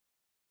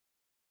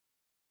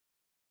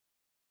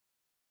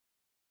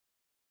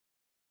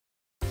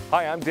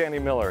Hi, I'm Danny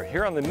Miller,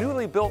 here on the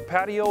newly built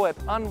patio at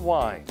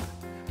UnWined.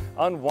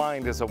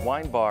 UnWined is a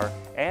wine bar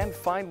and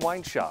fine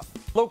wine shop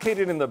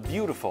located in the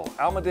beautiful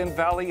Almaden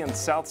Valley in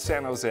South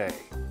San Jose.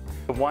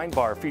 The wine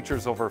bar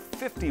features over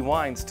 50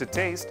 wines to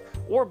taste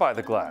or by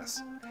the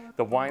glass.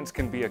 The wines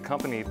can be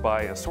accompanied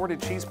by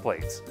assorted cheese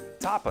plates,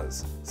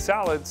 tapas,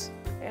 salads,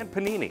 and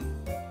panini.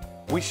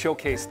 We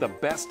showcase the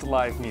best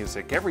live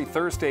music every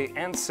Thursday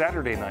and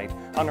Saturday night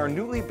on our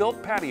newly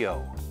built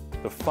patio.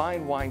 The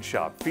fine wine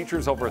shop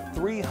features over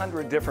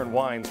 300 different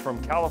wines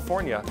from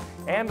California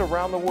and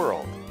around the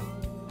world.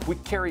 We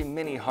carry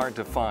many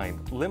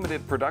hard-to-find,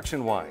 limited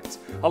production wines,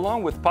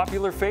 along with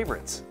popular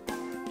favorites.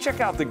 Check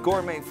out the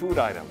gourmet food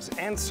items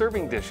and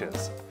serving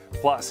dishes.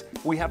 Plus,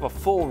 we have a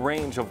full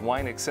range of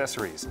wine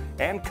accessories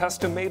and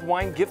custom-made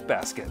wine gift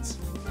baskets.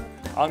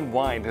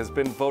 UnWined has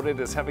been voted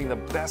as having the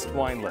best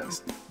wine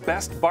list,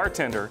 best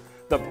bartender,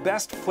 the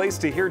best place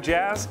to hear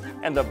jazz,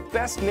 and the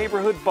best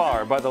neighborhood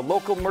bar by the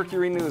local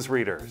Mercury news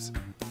readers.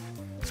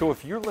 So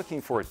if you're looking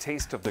for a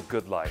taste of the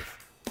good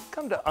life,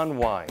 come to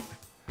UnWined.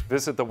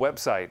 Visit the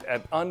website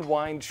at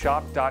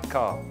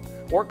unwindshop.com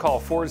or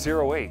call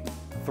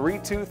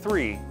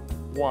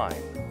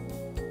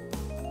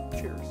 408-323-WINE.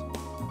 Cheers.